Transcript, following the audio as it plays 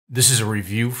This is a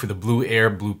review for the Blueair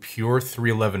Blue Pure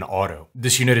 311 Auto.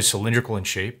 This unit is cylindrical in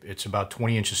shape. It's about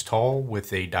 20 inches tall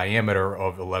with a diameter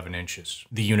of 11 inches.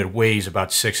 The unit weighs about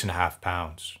 6.5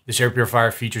 pounds. This air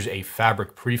purifier features a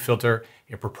fabric pre-filter,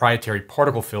 a proprietary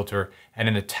particle filter, and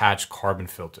an attached carbon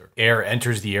filter. Air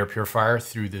enters the air purifier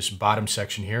through this bottom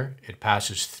section here. It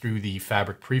passes through the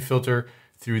fabric pre-filter,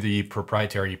 through the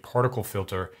proprietary particle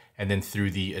filter, and then through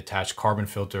the attached carbon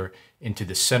filter into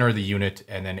the center of the unit,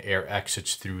 and then air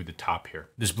exits through the top here.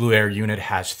 This Blueair unit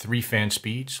has 3 fan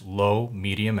speeds, low,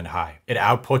 medium, and high. It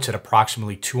outputs at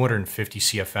approximately 250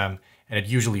 CFM, and it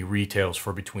usually retails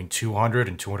for between $200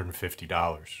 and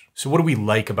 $250. So what do we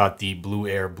like about the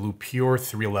Blueair Blue Pure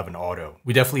 311 Auto?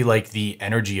 We definitely like the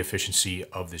energy efficiency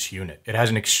of this unit. It has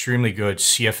an extremely good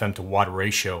CFM to watt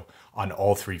ratio on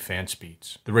all 3 fan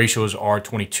speeds. The ratios are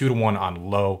 22:1 on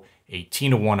low,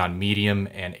 18:1 on medium,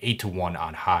 and 8:1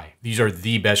 on high. These are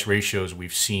the best ratios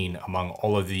we've seen among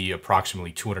all of the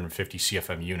approximately 250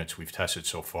 CFM units we've tested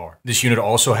so far. This unit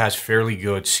also has fairly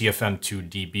good CFM to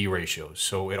dB ratios,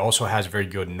 so it also has very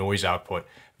good noise output,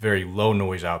 very low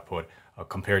noise output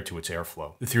compared to its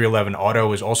airflow. The 311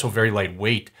 Auto is also very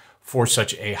lightweight for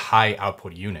such a high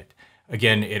output unit.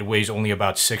 Again, it weighs only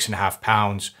about 6.5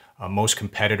 pounds. Most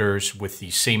competitors with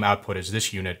the same output as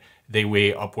this unit, they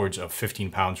weigh upwards of 15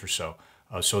 pounds or so.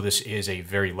 So this is a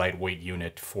very lightweight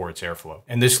unit for its airflow.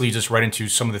 And this leads us right into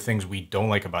some of the things we don't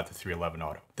like about the 311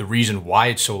 Auto. The reason why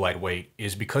it's so lightweight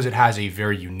is because it has a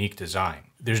very unique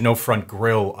design. There's no front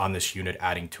grille on this unit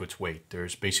adding to its weight.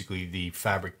 There's basically the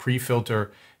fabric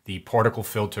pre-filter, the particle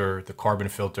filter, the carbon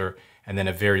filter, and then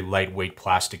a very lightweight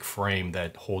plastic frame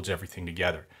that holds everything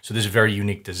together. So this very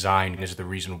unique design is the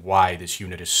reason why this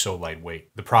unit is so lightweight.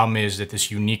 The problem is that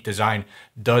this unique design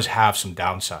does have some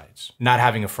downsides. Not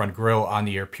having a front grille on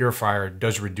the air purifier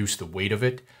does reduce the weight of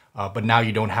it, but now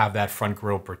you don't have that front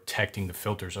grille protecting the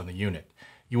filters on the unit.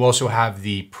 You also have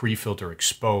the pre-filter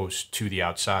exposed to the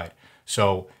outside.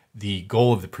 So the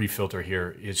goal of the pre-filter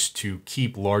here is to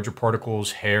keep larger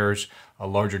particles, hairs,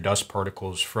 larger dust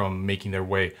particles from making their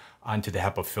way onto the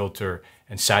HEPA filter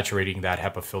and saturating that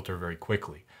HEPA filter very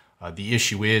quickly. The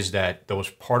issue is that those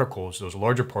particles, those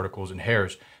larger particles and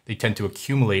hairs, they tend to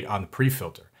accumulate on the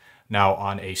pre-filter. Now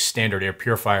on a standard air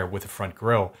purifier with a front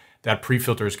grille, that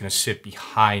pre-filter is going to sit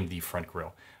behind the front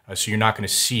grille. So you're not going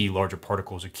to see larger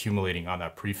particles accumulating on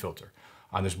that pre-filter.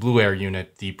 On this Blueair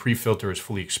unit, the pre-filter is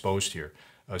fully exposed here.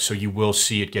 So you will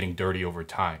see it getting dirty over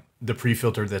time. The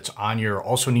pre-filter that's on here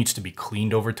also needs to be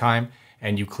cleaned over time,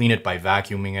 and you clean it by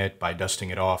vacuuming it, by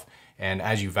dusting it off. And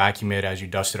as you vacuum it, as you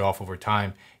dust it off over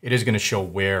time, it is going to show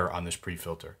wear on this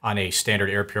pre-filter. On a standard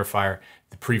air purifier,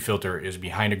 the pre-filter is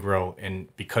behind a grill,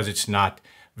 and because it's not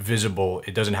visible,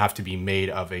 it doesn't have to be made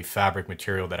of a fabric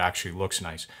material that actually looks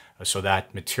nice. So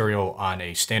that material on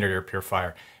a standard air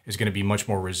purifier is going to be much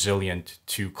more resilient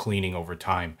to cleaning over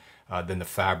time than the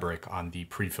fabric on the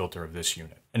pre-filter of this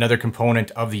unit. Another component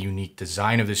of the unique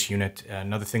design of this unit,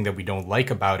 another thing that we don't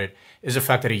like about it, is the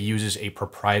fact that it uses a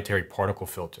proprietary particle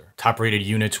filter. Top-rated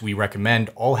units we recommend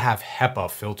all have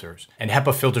HEPA filters, and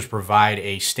HEPA filters provide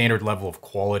a standard level of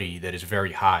quality that is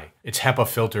very high. It's HEPA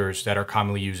filters that are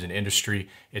commonly used in industry.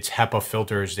 It's HEPA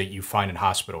filters that you find in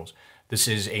hospitals. This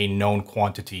is a known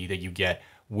quantity that you get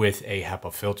with a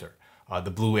HEPA filter. The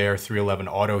Blueair 311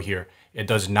 Auto here, it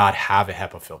does not have a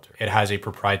HEPA filter. It has a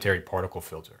proprietary particle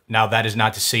filter. Now that is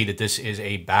not to say that this is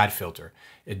a bad filter.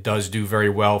 It does do very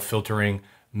well filtering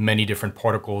many different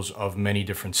particles of many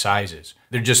different sizes.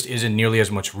 There just isn't nearly as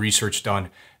much research done.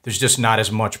 There's just not as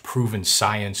much proven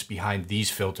science behind these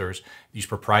filters, these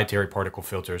proprietary particle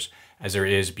filters, as there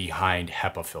is behind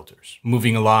HEPA filters.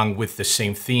 Moving along with the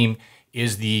same theme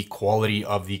is the quality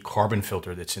of the carbon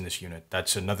filter that's in this unit.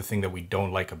 That's another thing that we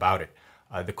don't like about it.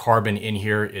 The carbon in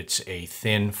here, it's a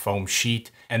thin foam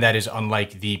sheet, and that is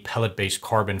unlike the pellet-based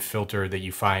carbon filter that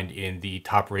you find in the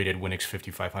top-rated Winix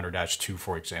 5500-2,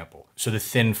 for example. So the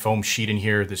thin foam sheet in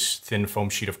here, this thin foam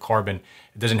sheet of carbon,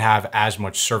 it doesn't have as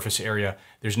much surface area.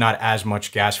 There's not as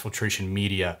much gas filtration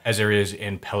media as there is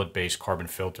in pellet-based carbon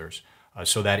filters.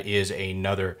 So that is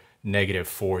another negative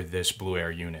for this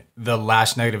Blueair unit. The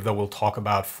last negative that we'll talk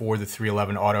about for the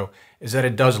 311 Auto is that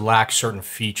it does lack certain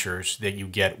features that you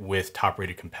get with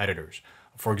top-rated competitors.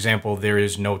 For example, there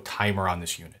is no timer on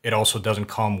this unit. It also doesn't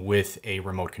come with a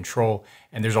remote control,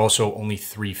 and there's also only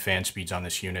 3 fan speeds on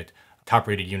this unit.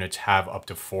 Top-rated units have up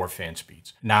to 4 fan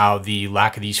speeds. Now, the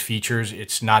lack of these features,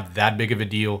 it's not that big of a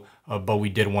deal, but we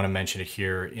did want to mention it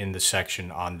here in the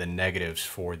section on the negatives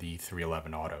for the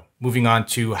 311 Auto. Moving on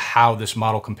to how this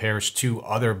model compares to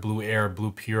other Blueair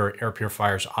Blue Pure air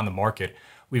purifiers on the market,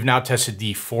 we've now tested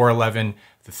the 411,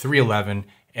 the 311,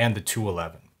 and the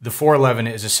 211. The 411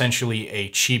 is essentially a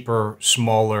cheaper,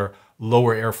 smaller,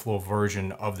 lower airflow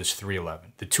version of this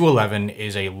 311. The 211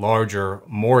 is a larger,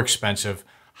 more expensive,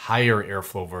 higher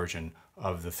airflow version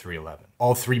of the 311.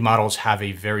 All three models have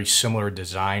a very similar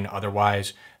design.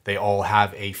 Otherwise, they all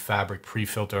have a fabric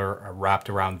pre-filter wrapped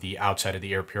around the outside of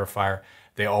the air purifier.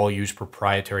 They all use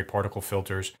proprietary particle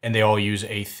filters, and they all use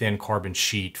a thin carbon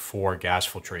sheet for gas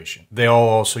filtration. They all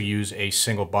also use a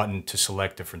single button to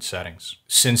select different settings.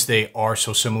 Since they are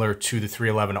so similar to the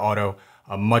 311 Auto,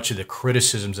 much of the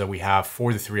criticisms that we have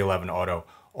for the 311 Auto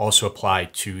also apply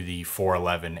to the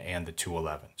 411 and the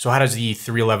 211. So how does the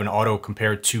 311 Auto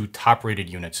compare to top-rated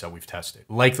units that we've tested?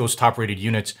 Like those top-rated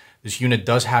units, this unit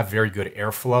does have very good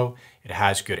airflow, it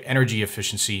has good energy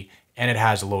efficiency, and it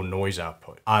has a low noise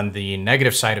output. On the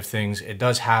negative side of things, it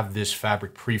does have this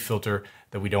fabric pre-filter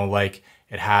that we don't like.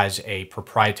 It has a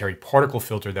proprietary particle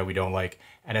filter that we don't like,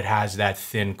 and it has that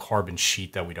thin carbon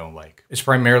sheet that we don't like. It's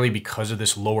primarily because of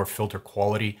this lower filter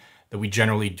quality that we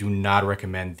generally do not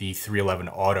recommend the 311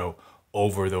 Auto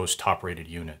over those top-rated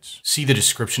units. See the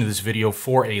description of this video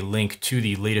for a link to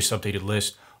the latest updated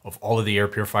list of all of the air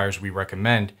purifiers we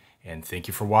recommend, and thank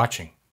you for watching.